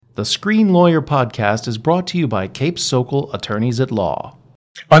The Screen Lawyer Podcast is brought to you by Cape Sokol Attorneys at Law.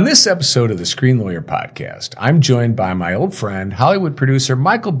 On this episode of the Screen Lawyer Podcast, I'm joined by my old friend, Hollywood producer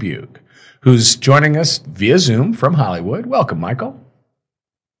Michael Beugg, who's joining us via Zoom from Hollywood. Welcome, Michael.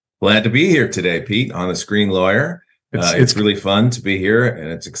 Glad to be here today, Pete, on the Screen Lawyer. It's really fun to be here,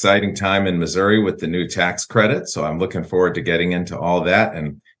 and it's exciting time in Missouri with the new tax credit. So I'm looking forward to getting into all that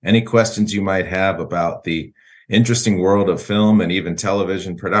and any questions you might have about the interesting world of film and even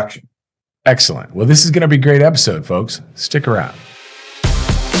television production. Excellent. Well, this is going to be a great episode, folks. Stick around.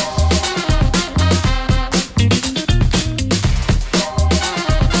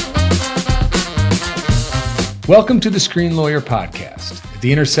 Welcome to the Screen Lawyer Podcast, at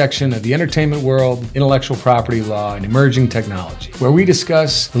the intersection of the entertainment world, intellectual property law, and emerging technology, where we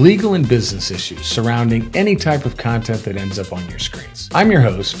discuss legal and business issues surrounding any type of content that ends up on your screens. I'm your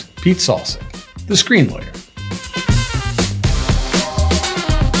host, Pete Salsic, the Screen Lawyer.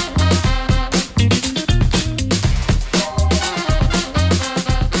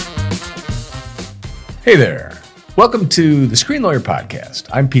 Hey there. Welcome to the Screen Lawyer Podcast.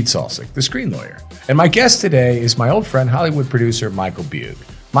 I'm Pete Salsic, the Screen Lawyer. And my guest today is my old friend, Hollywood producer Michael Beugg.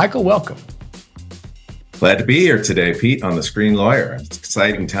 Michael, welcome. Glad to be here today, Pete, on the Screen Lawyer. It's an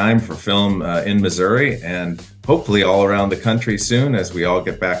exciting time for film in Missouri and hopefully all around the country soon as we all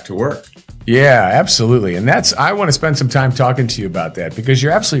get back to work. Yeah, absolutely. And I want to spend some time talking to you about that because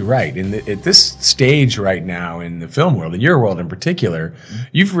you're absolutely right. At this stage right now in the film world, in your world in particular,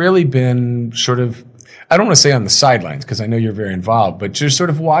 you've really been sort of, I don't want to say on the sidelines because I know you're very involved, but you're sort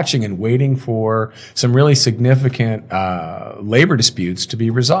of watching and waiting for some really significant labor disputes to be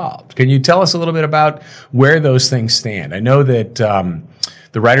resolved. Can you tell us a little bit about where those things stand? I know that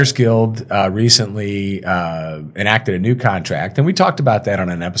the Writers Guild recently enacted a new contract, and we talked about that on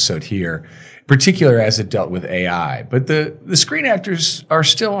an episode here, in particular as it dealt with AI. But the screen actors are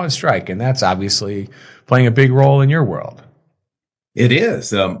still on strike, and that's obviously playing a big role in your world. It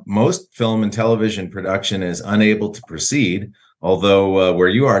is. Most film and television production is unable to proceed, although where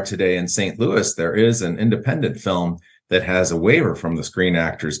you are today in St. Louis, there is an independent film that has a waiver from the Screen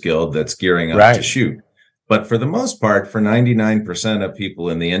Actors Guild that's gearing up to shoot. But for the most part, for 99% of people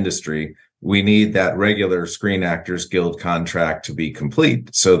in the industry, we need that regular Screen Actors Guild contract to be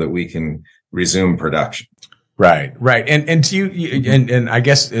complete so that we can resume production. Right. And to you, I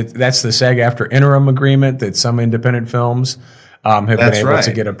guess that's the SAG-AFTRA interim agreement that some independent films have been able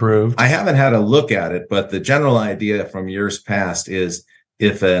to get approved. I haven't had a look at it, but the general idea from years past is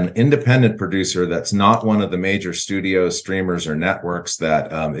if an independent producer that's not one of the major studios, streamers, or networks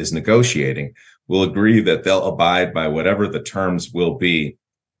that is negotiating will agree that they'll abide by whatever the terms will be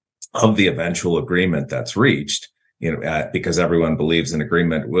of the eventual agreement that's reached, because everyone believes an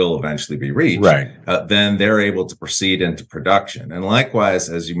agreement will eventually be reached, then they're able to proceed into production. And likewise,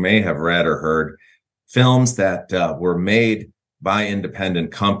 as you may have read or heard, films that were made by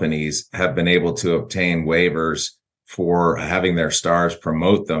independent companies have been able to obtain waivers for having their stars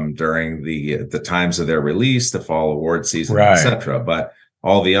promote them during the times of their release, the fall award season, etc. But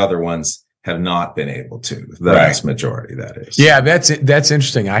all the other ones have not been able to. The vast majority, that is. Yeah, that's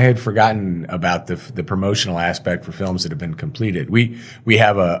interesting. I had forgotten about the promotional aspect for films that have been completed. We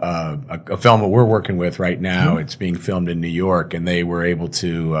have a film that we're working with right now. It's being filmed in New York, and they were able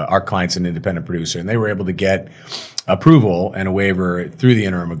to. Our client's an independent producer, and they were able to get approval and a waiver through the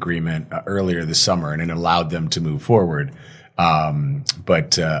interim agreement earlier this summer, and it allowed them to move forward.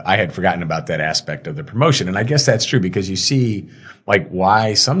 But I had forgotten about that aspect of the promotion. And I guess that's true because you see like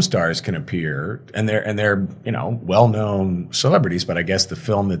why some stars can appear and they're, well-known celebrities, but I guess the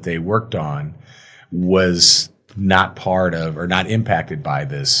film that they worked on was not part of or not impacted by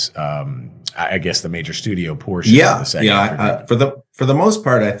this, I guess the major studio portion of the SAG. For the most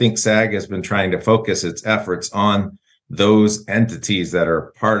part, I think SAG has been trying to focus its efforts on those entities that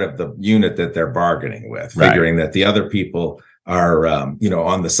are part of the unit that they're bargaining with, figuring that the other people are, on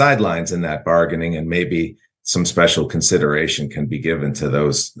the sidelines in that bargaining, and maybe some special consideration can be given to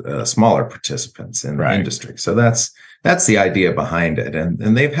those smaller participants in the industry. So that's the idea behind it.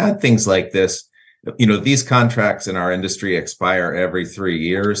 And they've had things like this. These contracts in our industry expire every 3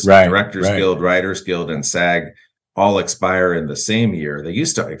 years. Directors Guild, Writers Guild, and SAG all expire in the same year. They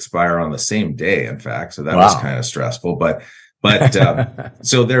used to expire on the same day, in fact. So that was kind of stressful. But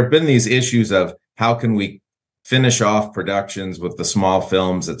so there have been these issues of how can we finish off productions with the small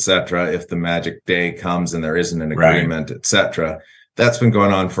films, et cetera, if the magic day comes and there isn't an agreement, et cetera. That's been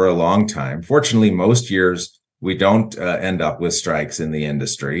going on for a long time. Fortunately, most years we don't end up with strikes in the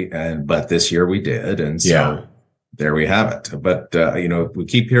industry, but this year we did. And so there we have it. But, we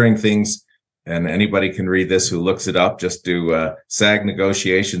keep hearing things and anybody can read this who looks it up. Just do SAG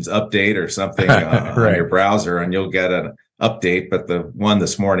negotiations update or something Right. on your browser, and you'll get an update. But the one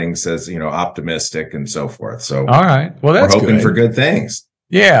this morning says, optimistic and so forth. So all right, well, that's we're hoping good for good things.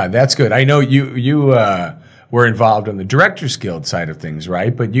 Yeah, that's good. I know you were involved on the Directors Guild side of things,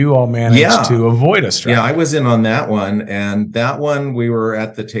 right? But you all managed to avoid a strike. Yeah, I was in on that one. And that one, we were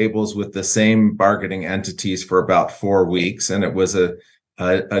at the tables with the same bargaining entities for about 4 weeks. And it was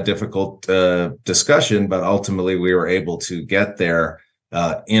a difficult discussion, but ultimately we were able to get there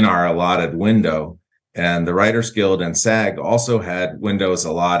in our allotted window. And the Writers Guild and SAG also had windows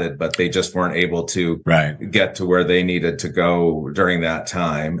allotted, but they just weren't able to get to where they needed to go during that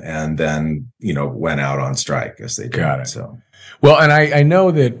time. And then, went out on strike as they did. Got it. So, well, and I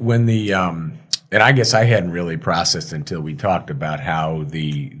know that when and I guess I hadn't really processed until we talked about how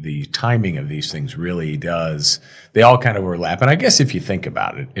the timing of these things really they all kind of overlap. And I guess if you think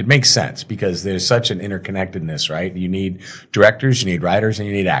about it, it makes sense because there's such an interconnectedness, right? You need directors, you need writers, and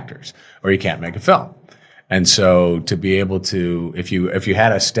you need actors, or you can't make a film. And so to be able to, if you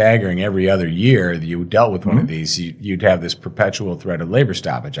had a staggering every other year that you dealt with one of these, you'd have this perpetual threat of labor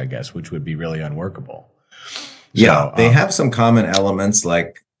stoppage, I guess, which would be really unworkable. Yeah, they have some common elements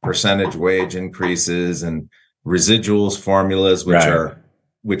like percentage wage increases and residuals formulas,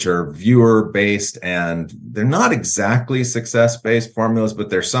 which are viewer based, and they're not exactly success based formulas, but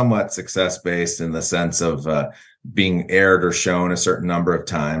they're somewhat success based in the sense of being aired or shown a certain number of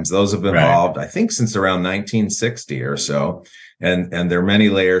times. Those have been evolved, I think, since around 1960 or so. And there are many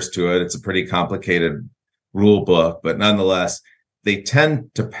layers to it. It's a pretty complicated rule book, but nonetheless, they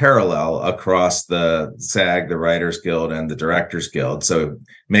tend to parallel across the SAG, the Writers Guild, and the Directors Guild. So it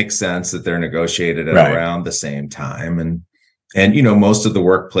makes sense that they're negotiated at around the same time. And most of the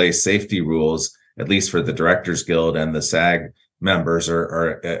workplace safety rules, at least for the Directors Guild and the SAG members,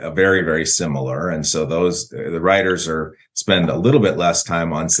 are very, very similar. And so the writers spend a little bit less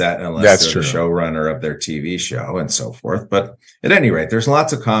time on set unless they're the showrunner of their TV show and so forth. But at any rate, there's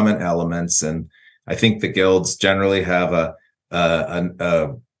lots of common elements. And I think the guilds generally have a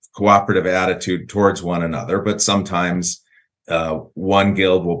cooperative attitude towards one another, but sometimes one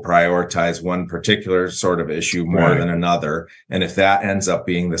guild will prioritize one particular sort of issue more than another. And if that ends up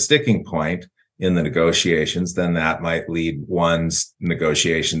being the sticking point in the negotiations, then that might lead one's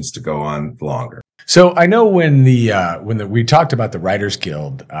negotiations to go on longer. So I know when we talked about the Writers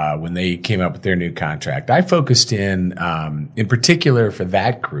Guild, when they came up with their new contract, I focused in particular for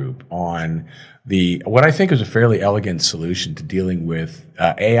that group on what I think is a fairly elegant solution to dealing with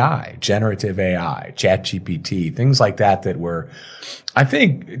AI, generative AI, ChatGPT, things like that were, I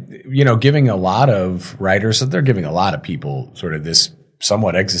think, giving a lot of writers, they're giving a lot of people sort of this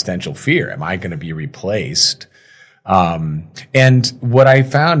somewhat existential fear. Am I going to be replaced? And what I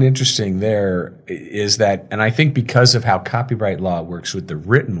found interesting there is that, and I think because of how copyright law works with the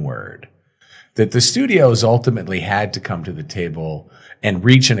written word, that the studios ultimately had to come to the table and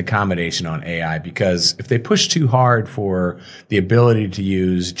reach an accommodation on AI, because if they push too hard for the ability to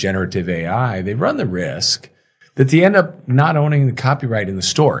use generative AI, they run the risk that they end up not owning the copyright in the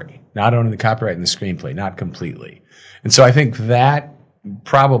story, not owning the copyright in the screenplay, not completely. And so I think that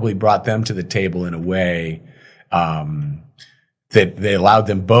probably brought them to the table in a way that they allowed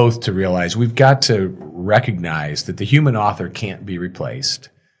them both to realize we've got to recognize that the human author can't be replaced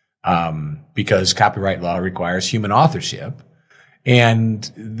because copyright law requires human authorship. And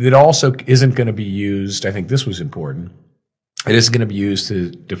that also isn't going to be used, I think this was important, it isn't going to be used to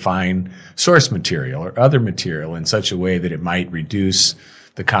define source material or other material in such a way that it might reduce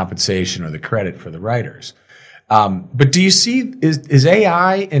the compensation or the credit for the writers. But do you see, is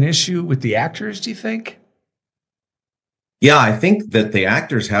AI an issue with the actors, do you think? Yeah, I think that the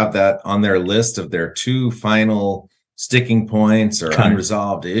actors have that on their list of their two final sticking points or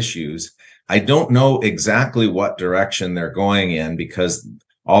unresolved issues. I don't know exactly what direction they're going in because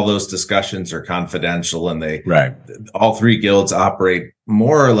all those discussions are confidential, and all three guilds operate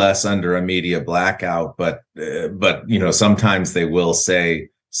more or less under a media blackout, but sometimes they will say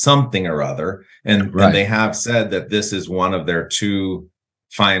something or other. And they have said that this is one of their two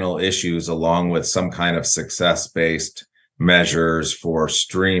final issues, along with some kind of success-based measures for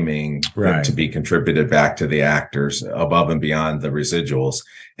streaming to be contributed back to the actors above and beyond the residuals.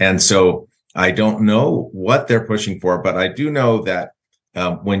 And so I don't know what they're pushing for, but I do know that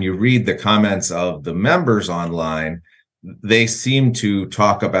when you read the comments of the members online, they seem to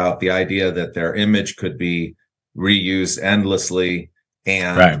talk about the idea that their image could be reused endlessly,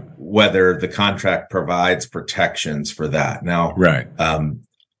 and whether the contract provides protections for that. Now,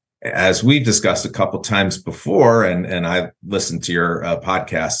 as we discussed a couple times before, and I listened to your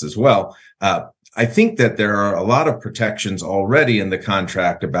podcast as well, I think that there are a lot of protections already in the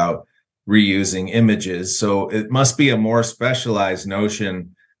contract about reusing images. So it must be a more specialized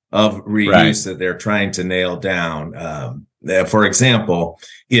notion of reuse that they're trying to nail down. For example,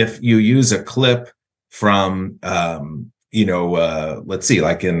 if you use a clip from, let's see,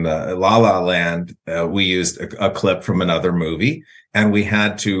 like in La La Land, we used a clip from another movie, and we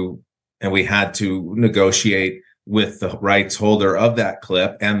had to negotiate with the rights holder of that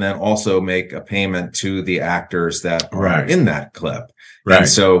clip, and then also make a payment to the actors that are in that clip. And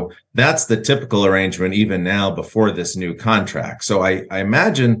so that's the typical arrangement even now before this new contract. So I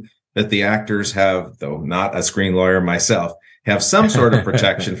imagine that the actors have, though not a screen lawyer myself, have some sort of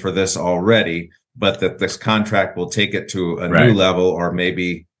protection for this already, but that this contract will take it to a new level, or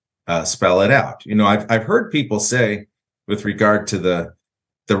maybe spell it out. I've heard people say with regard to the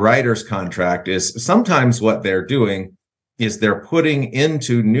writer's contract is sometimes what they're doing is they're putting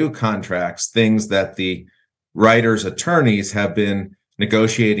into new contracts things that the writer's attorneys have been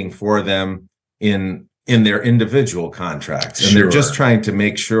negotiating for them in their individual contracts. And they're just trying to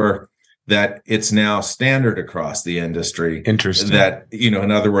make sure that it's now standard across the industry. Interesting. That,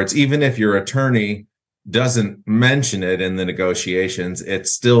 in other words, even if your attorney doesn't mention it in the negotiations,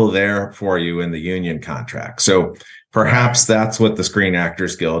 it's still there for you in the union contract. So perhaps that's what the Screen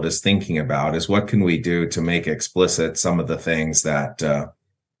Actors Guild is thinking about, is what can we do to make explicit some of the things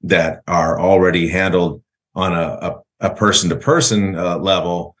that are already handled on a person-to-person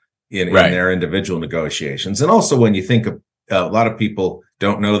level in their individual negotiations. And also, when you think of, a lot of people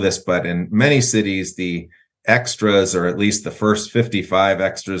don't know this, but in many cities, the extras, or at least the first 55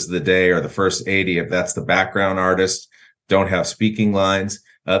 extras of the day, or the first 80, if that's the background artist, don't have speaking lines.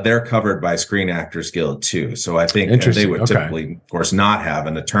 They're covered by Screen Actors Guild too. So I think they would typically, of course, not have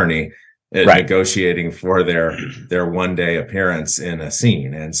an attorney negotiating for their one day appearance in a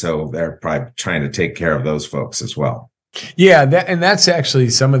scene. And so they're probably trying to take care of those folks as well. Yeah. That's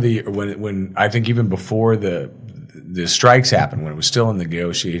actually some of when I think even before the strikes happened, when it was still in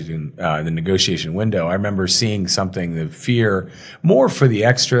the negotiation window, I remember seeing something, the fear more for the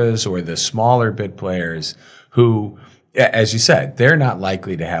extras or the smaller bit players who, as you said, they're not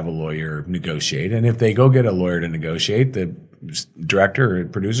likely to have a lawyer negotiate. And if they go get a lawyer to negotiate, the director or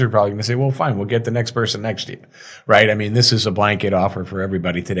producer are probably going to say, well, fine, we'll get the next person next to you. Right? I mean, this is a blanket offer for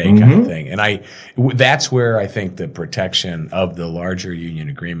everybody today kind of thing. And that's where I think the protection of the larger union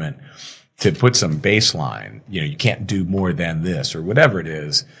agreement to put some baseline, you can't do more than this or whatever it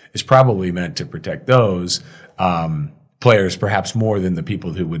is probably meant to protect those players perhaps more than the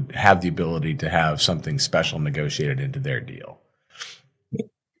people who would have the ability to have something special negotiated into their deal.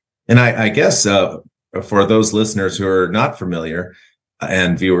 And I guess for those listeners who are not familiar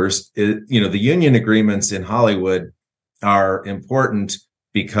and viewers, the union agreements in Hollywood are important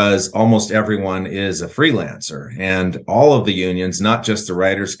because almost everyone is a freelancer, and all of the unions, not just the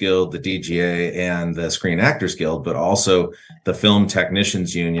Writers Guild, the DGA, and the Screen Actors Guild, but also the Film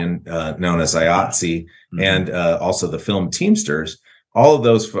Technicians Union, known as IATSE, and also the Film Teamsters. All of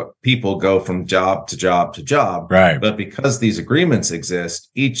those people go from job to job to job. Right. But because these agreements exist,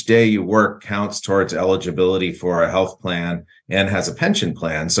 each day you work counts towards eligibility for a health plan and has a pension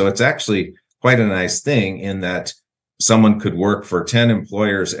plan. So it's actually quite a nice thing in that someone could work for 10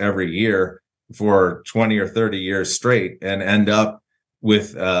 employers every year for 20 or 30 years straight and end up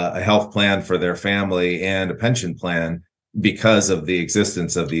with a health plan for their family and a pension plan because of the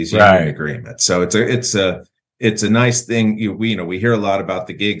existence of these union agreements. So it's a nice thing. We hear a lot about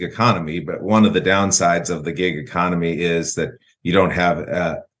the gig economy, but one of the downsides of the gig economy is that you don't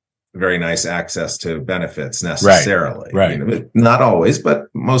have very nice access to benefits necessarily. Right. Not always, but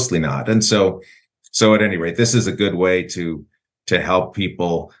mostly not. And so at any rate, this is a good way to help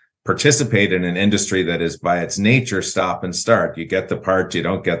people participate in an industry that is by its nature stop and start. You get the part, you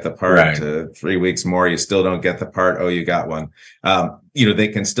don't get the part. 3 weeks more, you still don't get the part. Oh, you got one. They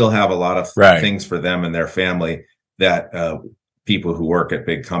can still have a lot of things for them and their family that people who work at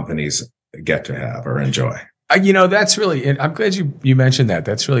big companies get to have or enjoy. That's really, and I'm glad you mentioned that.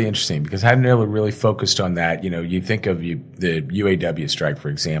 That's really interesting because I hadn't really focused on that. You think of the UAW strike, for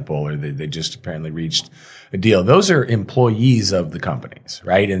example, or they just apparently reached a deal. Those are employees of the companies,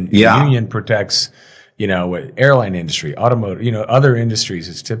 right? And the union protects, airline industry, automotive, other industries.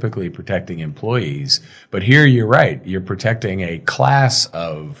 It's typically protecting employees. But here you're right. You're protecting a class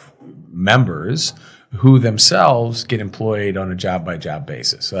of members who themselves get employed on a job by job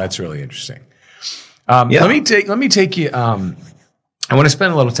basis. So that's really interesting. Let me take you. I want to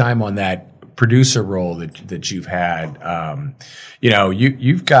spend a little time on that producer role that you've had,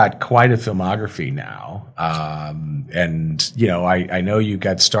 you've got quite a filmography now. And, I know you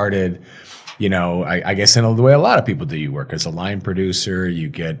got started, I guess in the way a lot of people do. You work as a line producer, you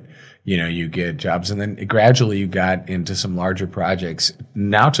get jobs, and then gradually you got into some larger projects,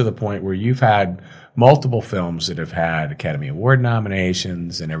 now to the point where you've had multiple films that have had Academy Award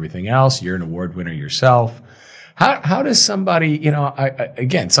nominations and everything else. You're an award winner yourself. How does somebody,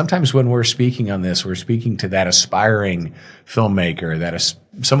 again, sometimes when we're speaking on this, we're speaking to that aspiring filmmaker, that is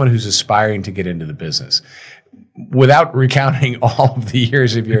someone who's aspiring to get into the business. Without recounting all of the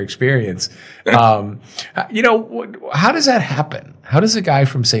years of your experience, how does that happen? How does a guy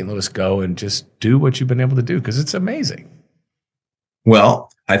from St. Louis go and just do what you've been able to do? Because it's amazing.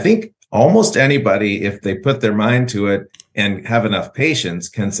 Well, I think almost anybody, if they put their mind to it and have enough patience,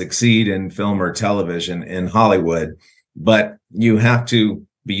 can succeed in film or television in Hollywood. But you have to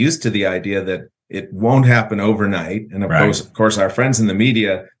be used to the idea that it won't happen overnight. And of course, our friends in the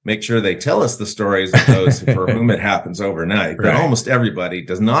media make sure they tell us the stories of those for whom it happens overnight. But almost everybody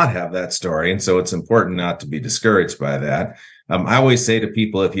does not have that story. And so it's important not to be discouraged by that. I always say to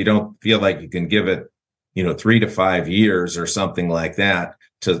people, if you don't feel like you can give it, 3 to 5 years or something like that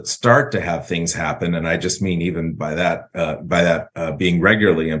to start to have things happen. And I just mean even by that being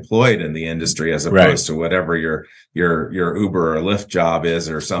regularly employed in the industry, as opposed to whatever your Uber or Lyft job is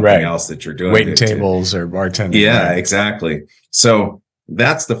or something else that you're doing. Waiting tables or bartending. Yeah, exactly. So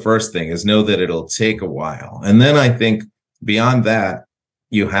that's the first thing, is know that it'll take a while. And then I think beyond that,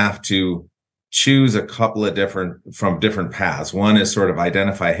 you have to choose a couple of different paths. One is sort of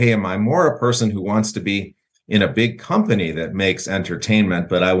identify, hey, am I more a person who wants to be in a big company that makes entertainment,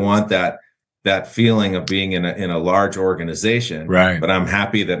 but I want that feeling of being in a large organization. Right. But I'm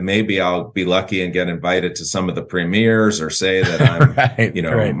happy that maybe I'll be lucky and get invited to some of the premieres, or say that I'm,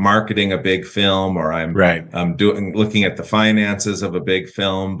 marketing a big film, or I'm looking at the finances of a big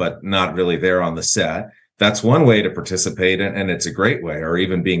film, but not really there on the set. That's one way to participate, and it's a great way. Or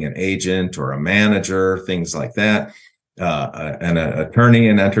even being an agent or a manager, things like that. And an attorney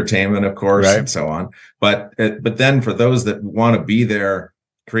in entertainment, of course, and so on. But then for those that want to be there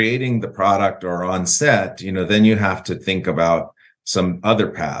creating the product or on set, then you have to think about some other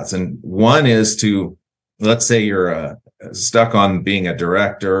paths. And one is to, let's say you're stuck on being a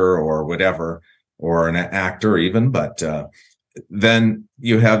director or whatever, or an actor even, but then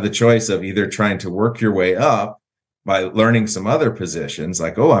you have the choice of either trying to work your way up by learning some other positions,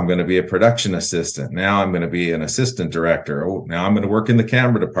 like, I'm going to be a production assistant. Now I'm going to be an assistant director. Now I'm going to work in the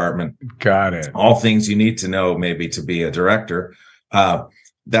camera department. Got it. All things you need to know maybe to be a director.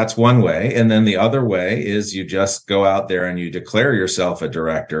 That's one way. And then the other way is you just go out there and you declare yourself a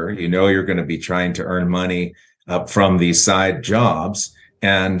director. You're going to be trying to earn money from these side jobs.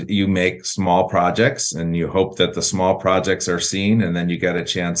 And you make small projects, and you hope that the small projects are seen, and then you get a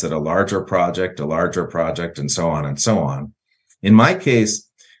chance at a larger project, and so on and so on. In my case,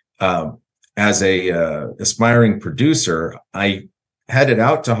 as a aspiring producer, I headed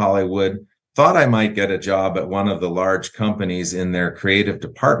out to Hollywood, thought I might get a job at one of the large companies in their creative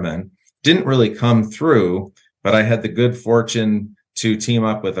department. Didn't really come through, but I had the good fortune to team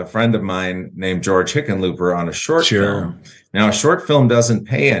up with a friend of mine named George Hickenlooper on a short film. Now, a short film doesn't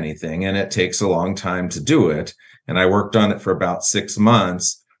pay anything, and it takes a long time to do it. And I worked on it for about 6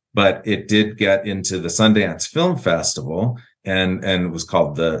 months, but it did get into the Sundance Film Festival, and it was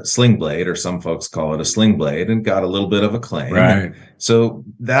called the Sling Blade, or some folks call it a Sling Blade, and got a little bit of acclaim. Right. So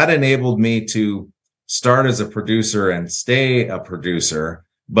that enabled me to start as a producer and stay a producer,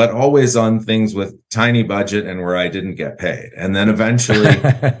 but always on things with tiny budget and where I didn't get paid. And then eventually,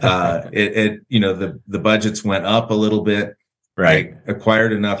 the budgets went up a little bit. Right. I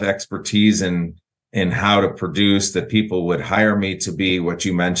acquired enough expertise in how to produce that people would hire me to be what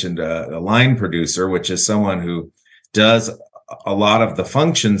you mentioned, a line producer, which is someone who does a lot of the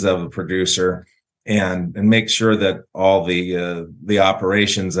functions of a producer and make sure that all the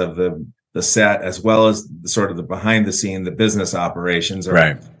operations of the set, as well as sort of the behind the scene, the business operations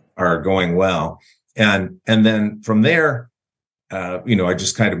are going well. And then from there, I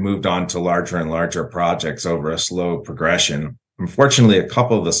just kind of moved on to larger and larger projects over a slow progression. Unfortunately, a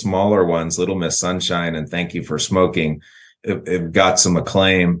couple of the smaller ones, Little Miss Sunshine and Thank You for Smoking, it got some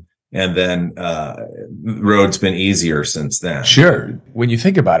acclaim. And then road's been easier since then. Sure. When you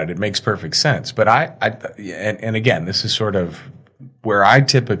think about it, it makes perfect sense. But and again, this is sort of where I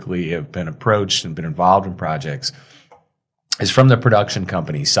typically have been approached and been involved in projects. is from the production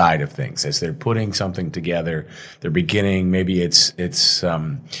company side of things. As they're putting something together, they're beginning, maybe it's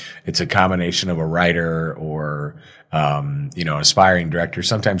a combination of a writer or, aspiring director,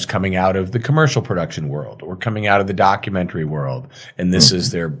 sometimes coming out of the commercial production world or coming out of the documentary world. And this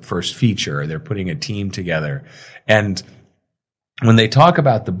is their first feature. They're putting a team together. And when they talk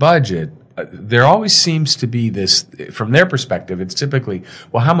about the budget, there always seems to be this, from their perspective, it's typically,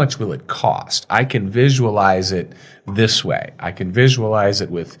 well, how much will it cost? I can visualize it this way. I can visualize it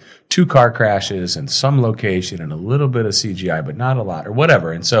with 2 car crashes and some location and a little bit of CGI, but not a lot or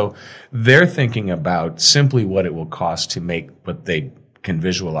whatever. And so they're thinking about simply what it will cost to make what they can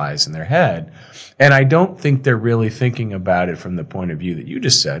visualize in their head. And I don't think they're really thinking about it from the point of view that you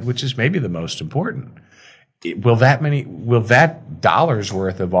just said, which is maybe the most important. Will that dollar's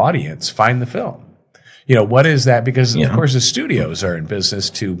worth of audience find the film? What is that? Because of course the studios are in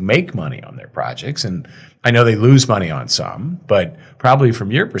business to make money on their projects. And I know they lose money on some, but probably from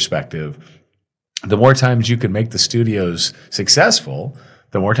your perspective, the more times you can make the studios successful,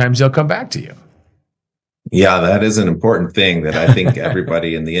 the more times they'll come back to you. Yeah, that is an important thing that I think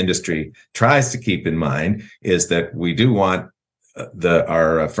everybody in the industry tries to keep in mind, is that we do want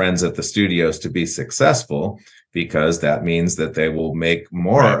our friends at the studios to be successful, because that means that they will make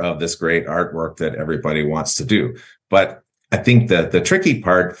more of this great artwork that everybody wants to do. But I think that the tricky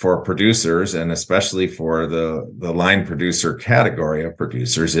part for producers, and especially for the line producer category of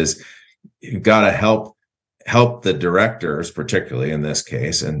producers, is you've got to help the directors, particularly in this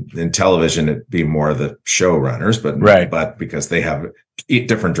case, and in television it'd be more the showrunners, but because they have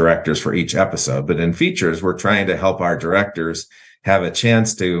different directors for each episode. But in features, we're trying to help our directors have a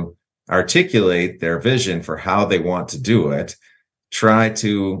chance to articulate their vision for how they want to do it, try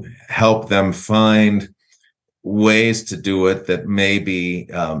to help them find ways to do it that may be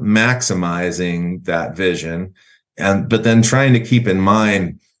maximizing that vision, but then trying to keep in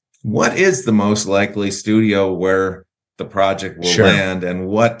mind what is the most likely studio where the project will land, and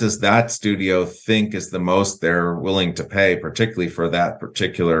what does that studio think is the most they're willing to pay, particularly for that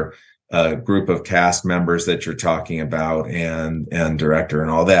particular group of cast members that you're talking about, and director and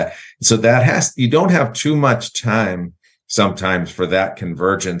all that. So you don't have too much time sometimes for that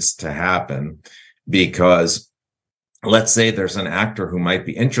convergence to happen, because let's say there's an actor who might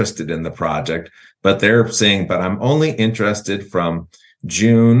be interested in the project, but they're saying, but I'm only interested from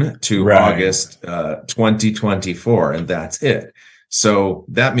June to August 2024, and that's it. So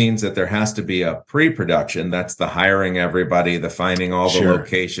that means that there has to be a pre-production. That's the hiring everybody, the finding all the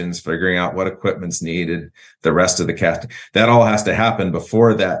locations, figuring out what equipment's needed, the rest of the cast. That all has to happen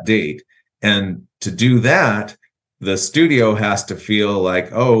before that date. And to do that, the studio has to feel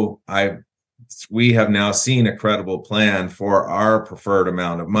like, we have now seen a credible plan for our preferred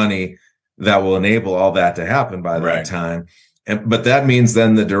amount of money that will enable all that to happen by that time. But that means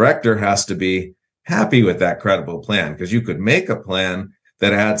then the director has to be happy with that credible plan, because you could make a plan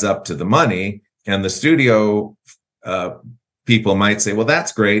that adds up to the money, and the studio people might say, well,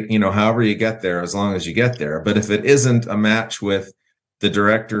 that's great, however you get there, as long as you get there. But if it isn't a match with the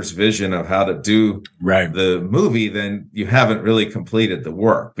director's vision of how to do the movie, then you haven't really completed the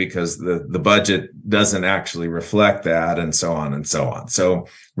work, because the budget doesn't actually reflect that, and so on and so on. So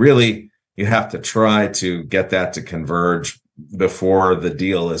really, you have to try to get that to converge before the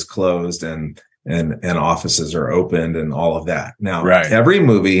deal is closed and offices are opened and all of that. Now, every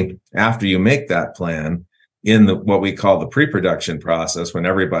movie, after you make that plan, in what we call the pre-production process, when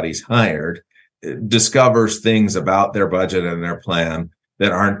everybody's hired, discovers things about their budget and their plan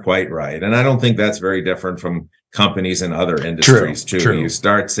that aren't quite right. And I don't think that's very different from companies in other industries too. You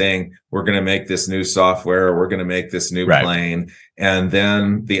start saying, we're going to make this new software, we're going to make this new plane. And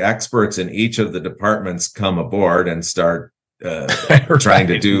then the experts in each of the departments come aboard and start trying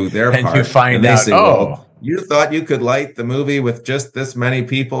to do their part. You find and out, say, well, you thought you could light the movie with just this many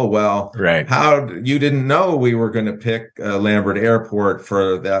people? Well, how you didn't know we were going to pick Lambert Airport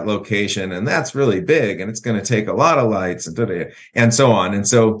for that location, and that's really big, and it's going to take a lot of lights, and so on. And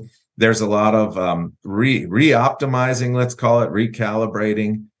so there's a lot of re-optimizing, let's call it,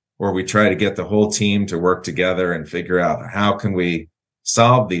 recalibrating, where we try to get the whole team to work together and figure out how can we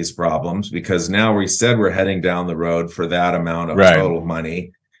solve these problems, because now we said we're heading down the road for that amount of total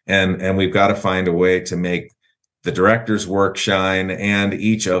money, and we've got to find a way to make the director's work shine and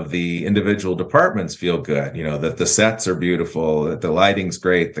each of the individual departments feel good, that the sets are beautiful, that the lighting's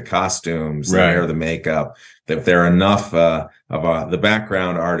great, the costumes, the hair, the makeup, that there are enough of the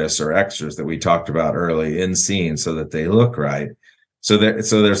background artists or extras that we talked about early in scene so that they look right. So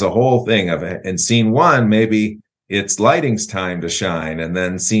there's a whole thing of, in scene one, maybe it's lighting's time to shine. And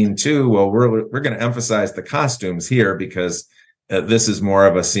then scene 2, well, we're going to emphasize the costumes here because this is more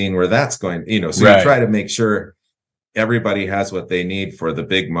of a scene where that's going, so you try to make sure everybody has what they need for the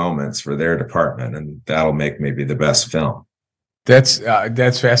big moments for their department, and that'll make maybe the best film. That's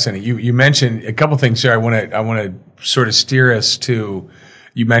fascinating. You mentioned a couple things here. I want to sort of steer us to.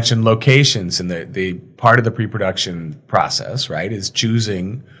 You mentioned locations, and the part of the pre-production process, right, is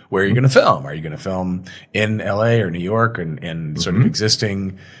choosing where you're going to film. Are you going to film in LA or New York and sort of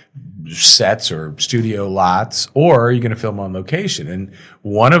existing sets or studio lots, or are you going to film on location? And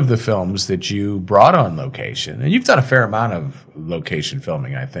one of the films that you brought on location, and you've done a fair amount of location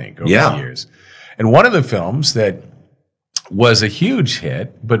filming, I think, over the years. And one of the films that was a huge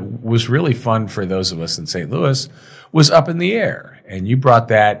hit, but was really fun for those of us in St. Louis, was Up in the Air. And you brought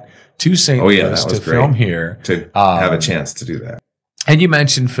that to St. Louis to film here. To have a chance to do that. And you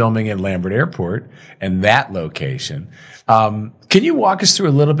mentioned filming in Lambert Airport and that location. Can you walk us through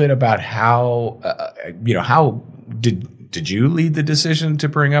a little bit about how, how did you lead the decision to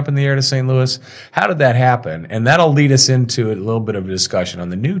bring Up in the Air to St. Louis? How did that happen? And that'll lead us into a little bit of a discussion on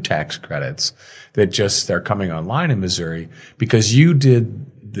the new tax credits that just are coming online in Missouri, because you did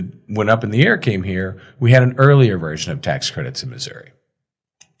when Up in the Air came here, we had an earlier version of tax credits in Missouri.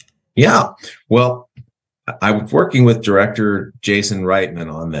 Yeah. Well, I was working with director Jason Reitman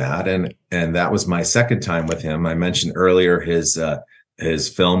on that, and that was my second time with him. I mentioned earlier his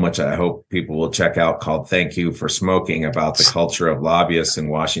film, which I hope people will check out, called "Thank You for Smoking," about the culture of lobbyists in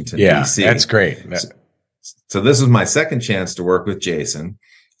Washington, D.C. Yeah, that's great. So this was my second chance to work with Jason,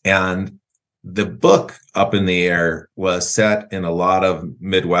 and the book Up in the Air was set in a lot of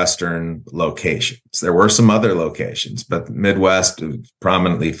Midwestern locations. There were some other locations, but Midwest was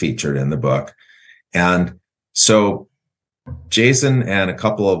prominently featured in the book. And so Jason and a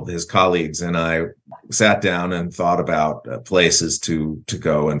couple of his colleagues and I sat down and thought about places to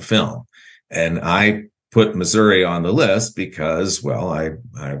go and film. And I put Missouri on the list because, well,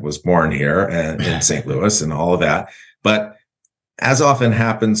 I was born here and in St. Louis and all of that. But as often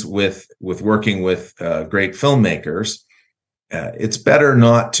happens with working with great filmmakers, it's better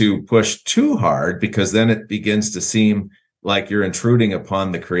not to push too hard, because then it begins to seem like you're intruding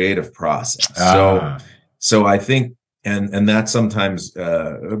upon the creative process. So I think, and that sometimes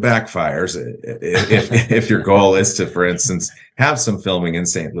backfires if your goal is to, for instance, have some filming in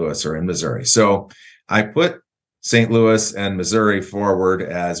St. Louis or in Missouri. So I put St. Louis and Missouri forward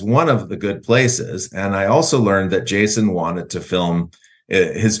as one of the good places. And I also learned that Jason wanted to film.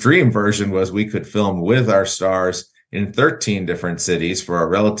 His dream version was we could film with our stars in 13 different cities for a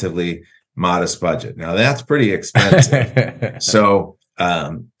relatively modest budget. Now that's pretty expensive. So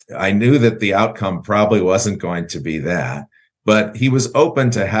I knew that the outcome probably wasn't going to be that, but he was open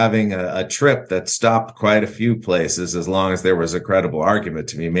to having a trip that stopped quite a few places as long as there was a credible argument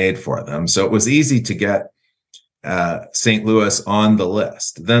to be made for them. So it was easy to get St. Louis on the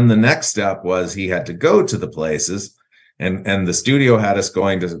list. Then the next step was he had to go to the places, and the studio had us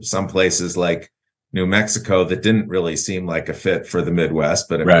going to some places like New Mexico that didn't really seem like a fit for the Midwest,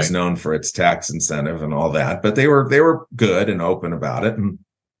 but it was known for its tax incentive and all that. But they were good and open about it, and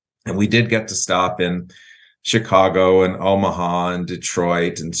we did get to stop in Chicago and Omaha and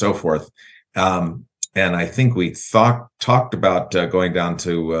Detroit and so forth. And I think we talked about going down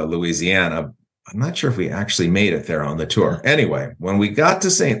to Louisiana. I'm not sure if we actually made it there on the tour. Anyway, when we got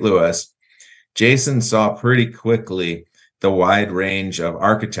to St. Louis, Jason saw pretty quickly the wide range of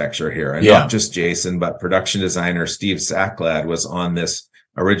architecture here. And not just Jason, but production designer Steve Sacklad was on this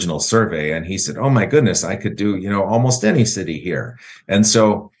original survey. And he said, oh my goodness, I could do, almost any city here. And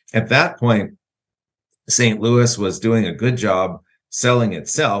so at that point, St. Louis was doing a good job selling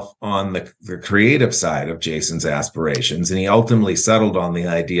itself on the creative side of Jason's aspirations. And he ultimately settled on the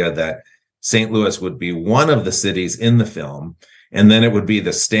idea that St. Louis would be one of the cities in the film, and then it would be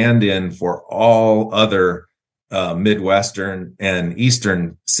the stand-in for all other Midwestern and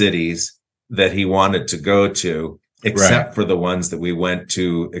Eastern cities that he wanted to go to, except for the ones that we went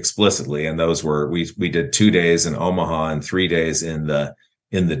to explicitly. And those were, we did 2 days in Omaha and 3 days in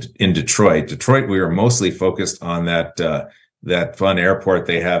Detroit. Detroit, we were mostly focused on that fun airport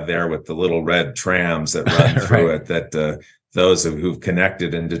they have there with the little red trams that run through it, that those who've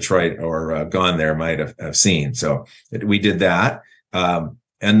connected in Detroit or gone there might have seen. So we did that.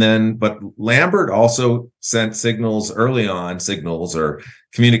 But Lambert also sent signals early on, or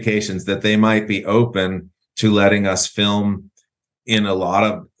communications that they might be open to letting us film in a lot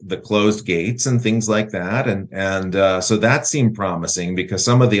of the closed gates and things like that. And so that seemed promising, because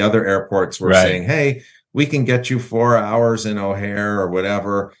some of the other airports were saying, hey, we can get you 4 hours in O'Hare or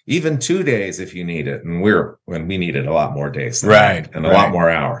whatever, even 2 days if you need it. And when we needed a lot more days than that, and a lot more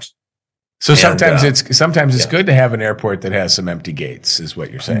hours. So sometimes it's good to have an airport that has some empty gates, is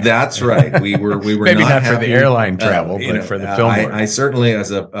what you're saying. That's right. We were maybe not for the airline travel, but for the film. I certainly, as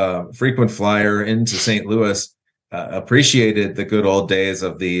a frequent flyer into St. Louis, appreciated the good old days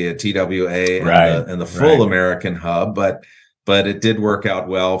of the TWA and the full American hub, but it did work out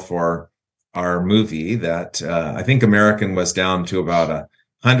well for our movie. That I think American was down to about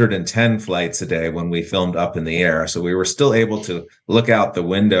 110 flights a day when we filmed Up in the Air, so we were still able to look out the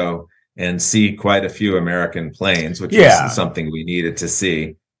window and see quite a few American planes, which was something we needed to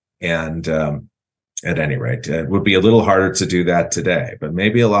see. And at any rate, it would be a little harder to do that today, but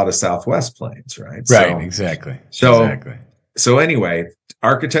maybe a lot of Southwest planes, right? Right, exactly. So anyway,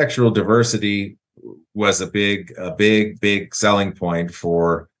 architectural diversity was a big big selling point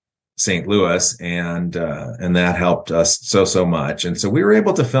for St. Louis, and that helped us so much. And so we were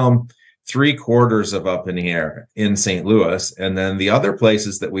able to film 3/4 of Up in the Air in St. Louis. And then the other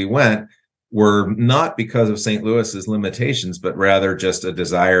places that we went were not because of St. Louis's limitations, but rather just a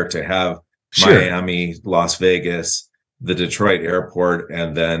desire to have Miami, Las Vegas, the Detroit airport,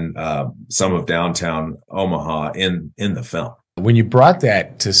 and then some of downtown Omaha in the film. When you brought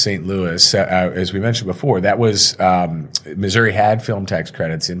that to St. Louis, as we mentioned before, that was Missouri had film tax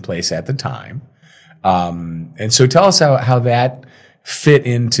credits in place at the time. And so tell us how that fit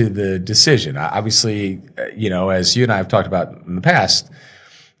into the decision. Obviously, as you and I have talked about in the past,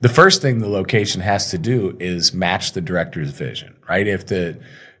 the first thing the location has to do is match the director's vision, right? It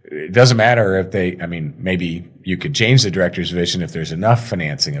doesn't matter if maybe you could change the director's vision if there's enough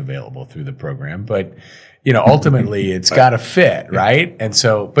financing available through the program, but ultimately it's got to fit, right? And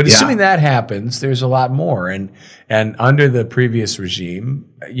so, but assuming that happens, there's a lot more. And under the previous regime,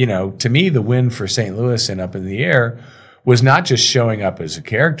 to me, the win for St. Louis and Up in the Air was not just showing up as a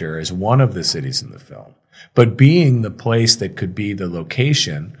character, as one of the cities in the film, but being the place that could be the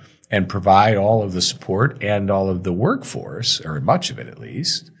location and provide all of the support and all of the workforce, or much of it at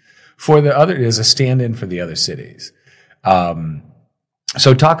least, for the other, as a stand-in for the other cities.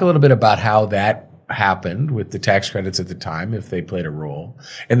 So talk a little bit about how that happened with the tax credits at the time, if they played a role,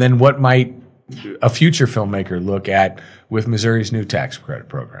 and then what might a future filmmaker look at with Missouri's new tax credit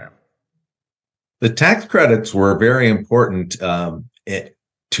program. The tax credits were very important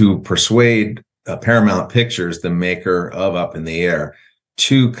to persuade Paramount Pictures, the maker of Up in the Air,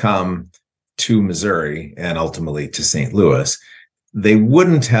 to come to Missouri and ultimately to St. Louis. They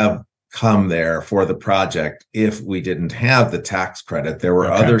wouldn't have come there for the project if we didn't have the tax credit. There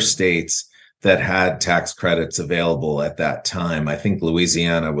were other states that had tax credits available at that time. I think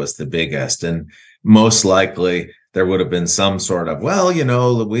Louisiana was the biggest, and most likely there would have been some sort of,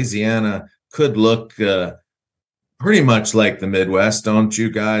 Louisiana could look pretty much like the Midwest. Don't you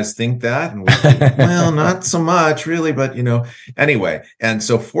guys think that? And we think, well, not so much really, but anyway. And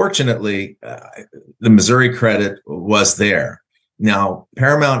so fortunately, the Missouri credit was there. Now,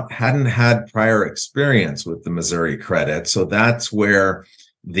 Paramount hadn't had prior experience with the Missouri credit. So that's where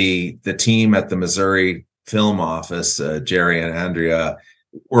the team at the Missouri Film Office, Jerry and Andrea,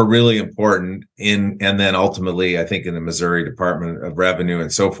 were really important and then ultimately, I think, in the Missouri Department of Revenue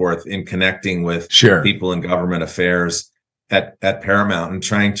and so forth, in connecting with people in government affairs at Paramount and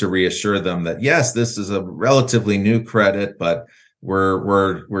trying to reassure them that, yes, this is a relatively new credit, but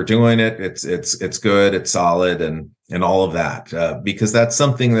we're doing it. It's good. It's solid and all of that, because that's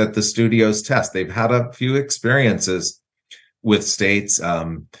something that the studios test. They've had a few experiences with states,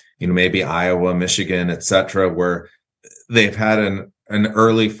 maybe Iowa, Michigan, et cetera, where they've had an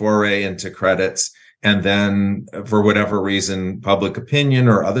early foray into credits, and then for whatever reason, public opinion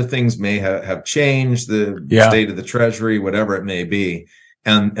or other things may have changed the state of the Treasury, whatever it may be,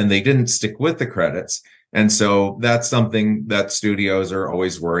 and they didn't stick with the credits. And so that's something that studios are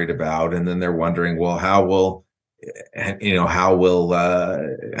always worried about. And then they're wondering, well, how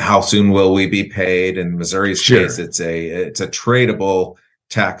soon will we be paid? In Missouri's case, it's a tradable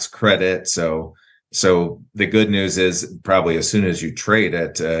tax credit. So the good news is probably as soon as you trade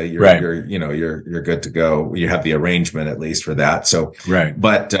it, you're good to go. You have the arrangement at least for that. So,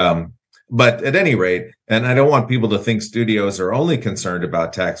 but at any rate, and I don't want people to think studios are only concerned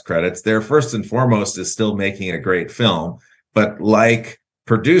about tax credits. Their first and foremost is still making a great film. But like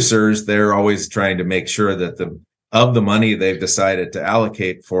producers, they're always trying to make sure that of the money they've decided to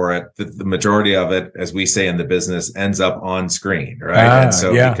allocate for it, the majority of it, as we say in the business, ends up on screen, right? And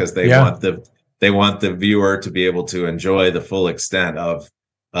so because they want the viewer to be able to enjoy the full extent of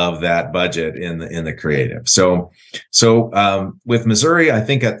that budget in the creative. So with Missouri, I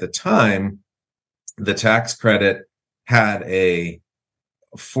think at the time, the tax credit had a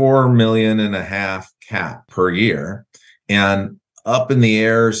 4.5 million cap per year, and Up in the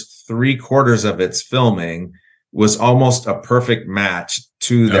Air's 3/4 of its filming was almost a perfect match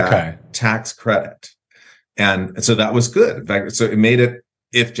to that tax credit. And so that was good. In fact, so it made it,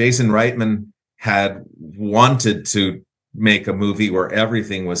 if Jason Reitman had wanted to make a movie where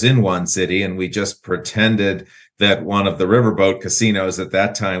everything was in one city and we just pretended that one of the riverboat casinos at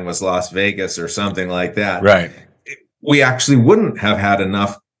that time was Las Vegas or something like that, right, we actually wouldn't have had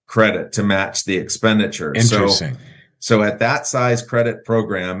enough credit to match the expenditure. Interesting. So at that size credit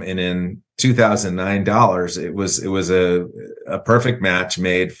program, and in 2009 dollars, it was a perfect match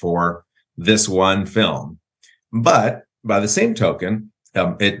made for this one film. But by the same token,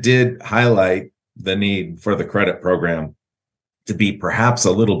 it did highlight the need for the credit program to be perhaps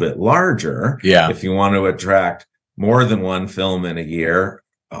a little bit larger. Yeah. If you want to attract more than one film in a year,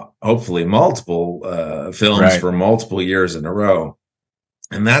 hopefully multiple films for multiple years in a row.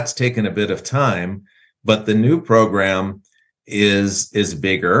 And that's taken a bit of time, but the new program is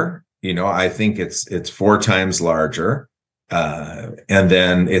bigger. I think it's 4 times larger. And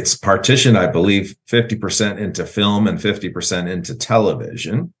then it's partitioned, I believe, 50% into film and 50% into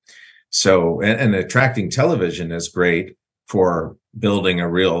television. So, and attracting television is great for building a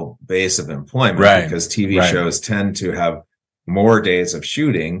real base of employment, because TV shows tend to have more days of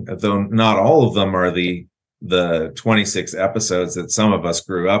shooting, though not all of them are the 26 episodes that some of us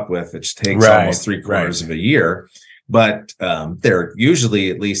grew up with, which takes almost 3/4 of a year. But they're usually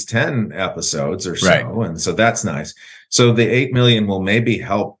at least 10 episodes or so. And so that's nice. So the 8 million will maybe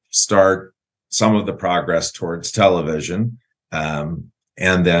help start some of the progress towards television.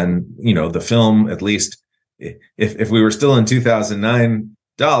 And then, the film, at least if we were still in 2009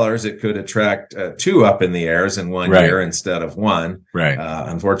 dollars, it could attract 2 Up in the Airs in one year instead of 1.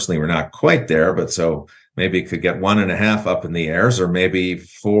 Unfortunately, we're not quite there, but so maybe it could get 1.5 Up in the Airs, or maybe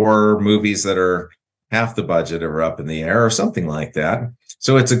 4 movies that are half the budget of Up in the Air, or something like that.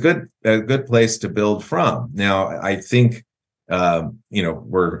 So it's a good place to build from. Now, I think,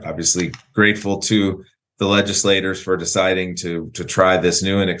 we're obviously grateful to the legislators for deciding to try this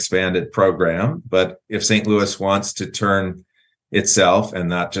new and expanded program. But if St. Louis wants to turn itself, and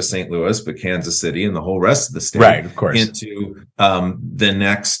not just St. Louis, but Kansas City and the whole rest of the state, of course, into the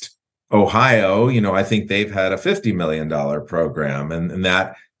next Ohio, I think they've had a $50 million program, and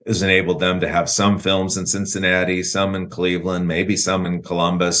that has enabled them to have some films in Cincinnati, some in Cleveland, maybe some in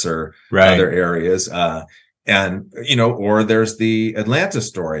Columbus or other areas. And, or there's the Atlanta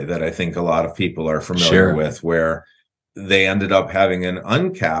story that I think a lot of people are familiar with, where they ended up having an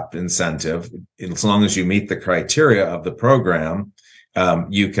uncapped incentive. As long as you meet the criteria of the program,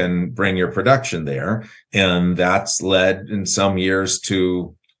 you can bring your production there. And that's led in some years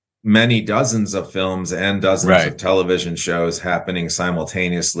to many dozens of films and dozens of television shows happening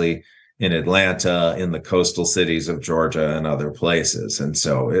simultaneously in Atlanta, in the coastal cities of Georgia and other places. And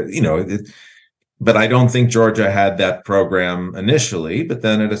so, but I don't think Georgia had that program initially, but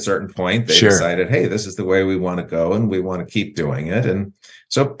then at a certain point they decided, hey, this is the way we want to go and we want to keep doing it. And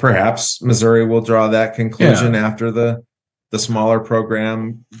so perhaps Missouri will draw that conclusion after the smaller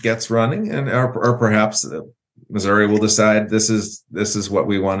program gets running, and or perhaps Missouri will decide this is what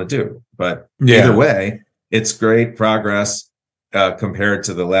we want to do. But either way, it's great progress compared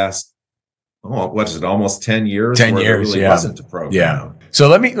to the last, what is it, almost 10 years? 10 years, there really wasn't a program. Yeah. So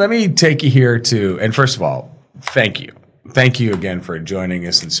let me take you here to, and first of all, thank you. Thank you again for joining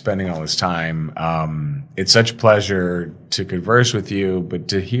us and spending all this time. It's such a pleasure to converse with you, but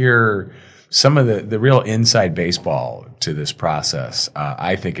to hear some of the real inside baseball to this process,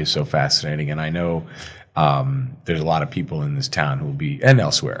 I think is so fascinating. And I know there's a lot of people in this town who will be, and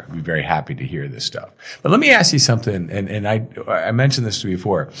elsewhere, will be very happy to hear this stuff. But let me ask you something, and I mentioned this to you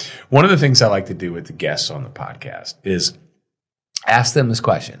before. One of the things I like to do with the guests on the podcast is ask them this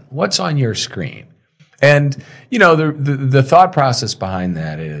question: what's on your screen? And the thought process behind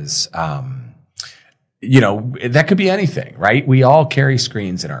that is, that could be anything, right? We all carry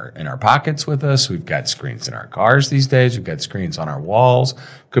screens in our pockets with us. We've got screens in our cars these days. We've got screens on our walls.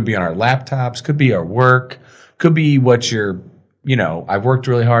 Could be on our laptops. Could be our work. Could be what I've worked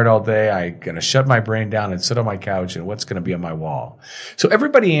really hard all day. I'm going to shut my brain down and sit on my couch, and what's going to be on my wall. So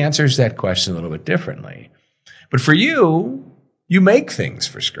everybody answers that question a little bit differently. But for you make things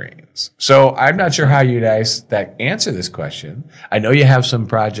for screens. So I'm not sure how you'd answer this question. I know you have some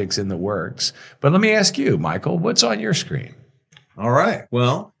projects in the works, but let me ask you, Michael, what's on your screen? All right.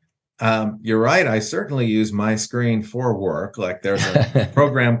 Well, you're right. I certainly use my screen for work. Like there's a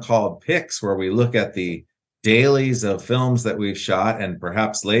program called Pix where we look at the dailies of films that we've shot, and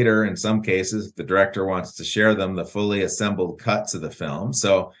perhaps later, in some cases, if the director wants to share them, the fully assembled cuts of the film.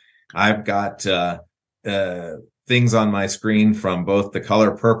 So I've got things on my screen from both the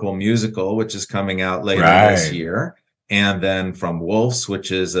Color Purple musical, which is coming out later this year, and then from Wolves,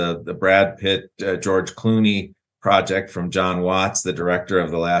 which is the Brad Pitt, George Clooney project from John Watts, the director of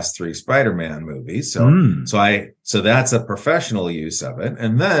the last 3 Spider-Man movies. So that's a professional use of it.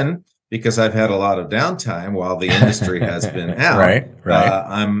 And then, because I've had a lot of downtime while the industry has been out,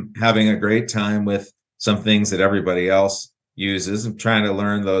 I'm having a great time with some things that everybody else uses. I'm trying to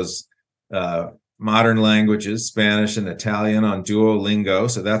learn those modern languages, Spanish and Italian, on Duolingo.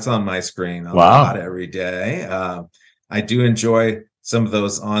 So that's on my screen a lot every day. I do enjoy some of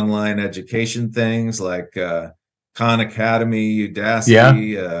those online education things like Khan Academy,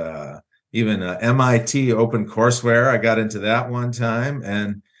 Udacity, even MIT OpenCourseWare. I got into that one time,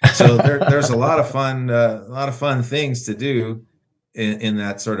 and so there's a lot of fun things to do in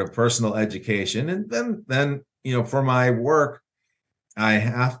that sort of personal education. And then for my work, I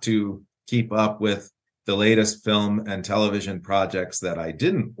have to keep up with the latest film and television projects that I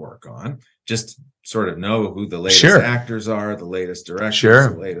didn't work on. Just sort of know who the latest actors are, the latest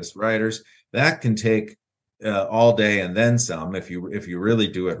directors, the latest writers. That can take all day and then some if you really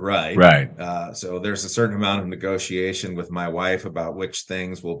do it right. So there's a certain amount of negotiation with my wife about which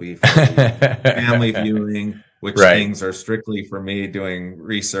things will be for the family viewing, which things are strictly for me doing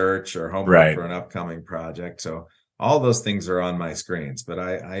research or homework for an upcoming project. So all those things are on my screens, but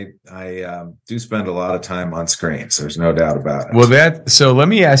I do spend a lot of time on screens. There's no doubt about it. Well, so let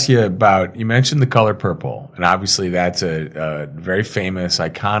me ask you about, you mentioned The Color Purple, and obviously that's a very famous,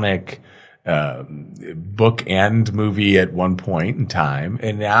 iconic book and movie at one point in time,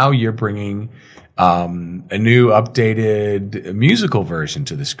 and now you're bringing a new updated musical version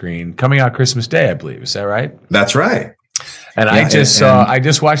to the screen coming out Christmas Day, I believe. Is that right? That's right. And I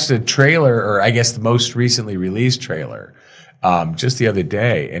just watched the trailer, or I guess the most recently released trailer, just the other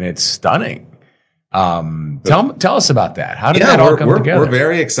day, and it's stunning. Tell us about that. How did that all come together? We're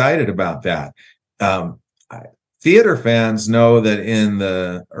very excited about that. Theater fans know that in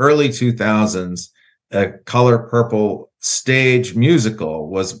the early 2000s, a Color Purple stage musical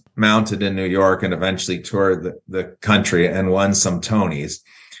was mounted in New York and eventually toured the country and won some Tonys.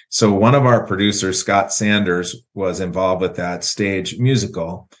 So one of our producers, Scott Sanders, was involved with that stage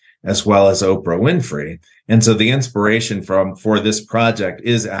musical, as well as Oprah Winfrey. And so the inspiration for this project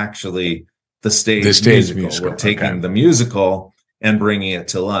is actually the stage musical. We're taking the musical and bringing it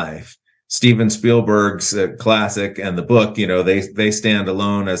to life. Steven Spielberg's classic and the book, they stand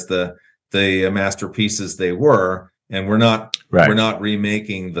alone as the masterpieces they were, and we're not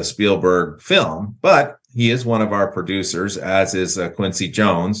remaking the Spielberg film, but he is one of our producers, as is Quincy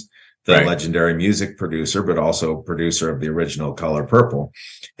Jones, the legendary music producer, but also producer of the original Color Purple.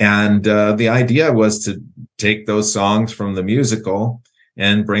 And the idea was to take those songs from the musical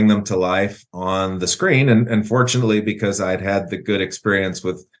and bring them to life on the screen. And fortunately, because I'd had the good experience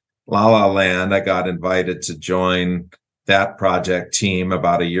with La La Land, I got invited to join that project team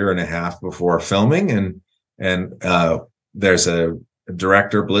about a year and a half before filming. And there's a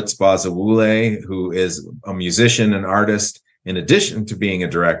director, Blitz Bazawule, who is a musician and artist in addition to being a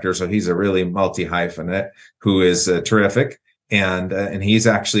director. So he's a really multi-hyphenate who is terrific. And he's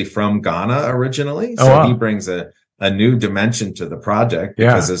actually from Ghana originally. So he brings a new dimension to the project,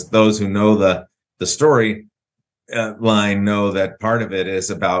 because as those who know the story line know that part of it is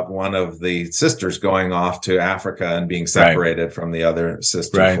about one of the sisters going off to Africa and being separated from the other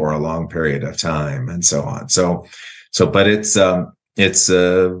sister for a long period of time, and so on. But it's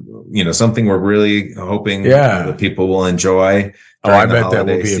something we're really hoping that people will enjoy. I bet that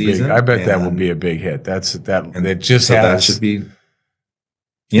will be that will be a big hit. That should be.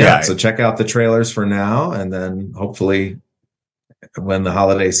 So check out the trailers for now, and then hopefully when the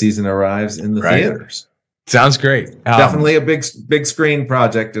holiday season arrives, in the theaters. Sounds great. Definitely a big screen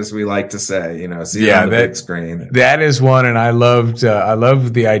project, as we like to say. See it on the big screen. That is one, and I loved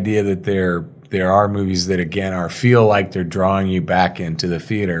the idea that there are movies that again feel like they're drawing you back into the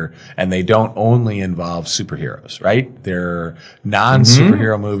theater, and they don't only involve superheroes, right? They're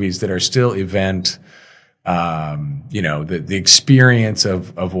non-superhero movies that are still event. The experience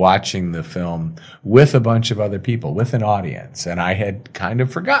of watching the film with a bunch of other people, with an audience. And I had kind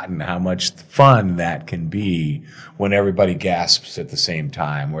of forgotten how much fun that can be when everybody gasps at the same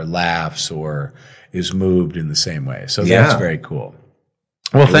time, or laughs, or is moved in the same way. So that's very cool.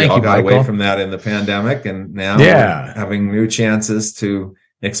 Well, thank you, Michael. We got away from that in the pandemic, and now we're having new chances to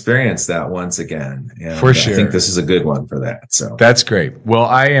experience that once again. And for sure. I think this is a good one for that. So that's great. Well,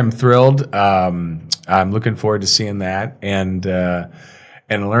 I am thrilled. I'm looking forward to seeing that and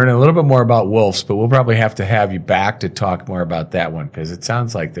learning a little bit more about wolves, but we'll probably have to have you back to talk more about that one because it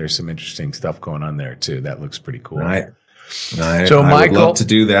sounds like there's some interesting stuff going on there too. That looks pretty cool. Right. So I Michael, would love to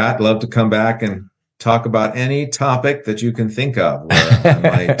do that. Love to come back and talk about any topic that you can think of where I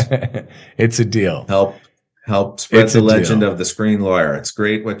might it's a deal. Help spread the legend of the screen lawyer. It's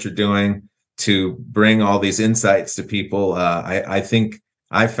great what you're doing to bring all these insights to people. I think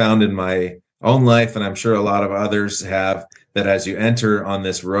I found in my own life, and I'm sure a lot of others have, that as you enter on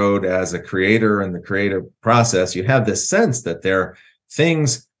this road as a creator in the creative process, you have this sense that there are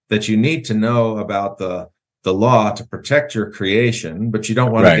things that you need to know about the law to protect your creation, but you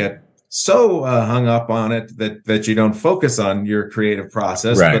don't want to get so hung up on it that you don't focus on your creative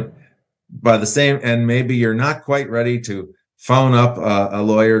process. But by the same, and maybe you're not quite ready to phone up a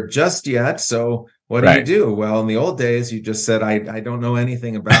lawyer just yet. So what do you do? Well, in the old days, you just said, I don't know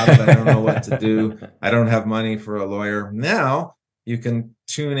anything about it. I don't know what to do. I don't have money for a lawyer. Now you can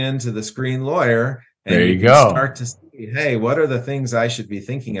tune into the Screen Lawyer and there you go. Start to see, hey, what are the things I should be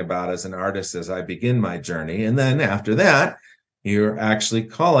thinking about as an artist as I begin my journey? And then after that, you're actually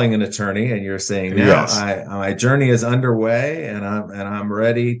calling an attorney and you're saying, now my journey is underway and I'm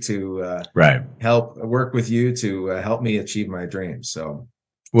ready to help work with you to help me achieve my dreams. So,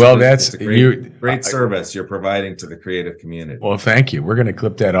 well, that's a great service you're providing to the creative community. Well, thank you. We're going to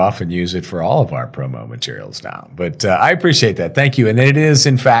clip that off and use it for all of our promo materials now. But I appreciate that. Thank you. And it is,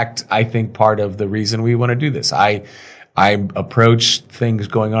 in fact, I think part of the reason we want to do this. I approach things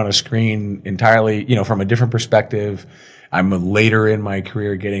going on a screen entirely, from a different perspective. I'm later in my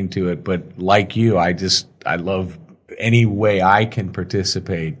career getting to it, but like you, I love any way I can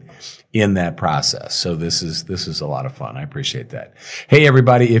participate in that process. So this is a lot of fun. I appreciate that. Hey,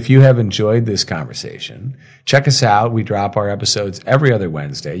 everybody, if you have enjoyed this conversation, check us out. We drop our episodes every other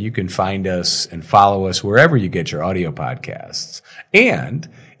Wednesday. You can find us and follow us wherever you get your audio podcasts. And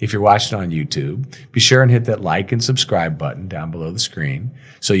if you're watching on YouTube, be sure and hit that like and subscribe button down below the screen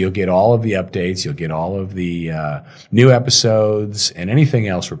so you'll get all of the updates, you'll get all of the new episodes and anything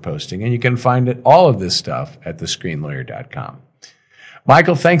else we're posting. And you can find all of this stuff at thescreenlawyer.com.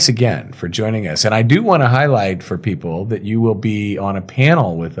 Michael, thanks again for joining us. And I do want to highlight for people that you will be on a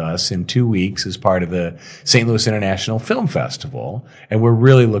panel with us in 2 weeks as part of the St. Louis International Film Festival. And we're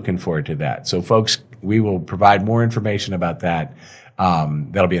really looking forward to that. So, folks, we will provide more information about that.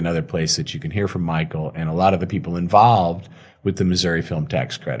 That'll be another place that you can hear from Michael and a lot of the people involved with the Missouri Film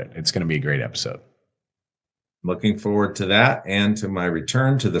Tax Credit. It's going to be a great episode. Looking forward to that and to my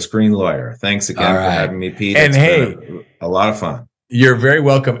return to the Screen Lawyer. Thanks again for having me, Pete. And it's been a lot of fun. You're very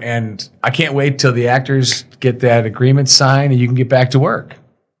welcome. And I can't wait till the actors get that agreement signed and you can get back to work.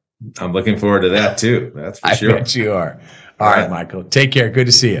 I'm looking forward to that too. That's for sure. I bet you are. All right, Michael. Take care. Good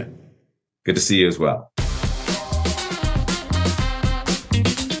to see you. Good to see you as well.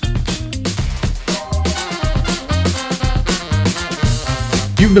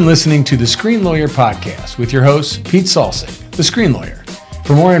 You've been listening to the Screen Lawyer Podcast with your host, Pete Salsik, the Screen Lawyer.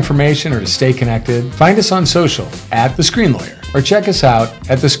 For more information or to stay connected, find us on social @The Screen Lawyer or check us out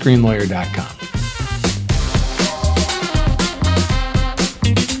at thescreenlawyer.com.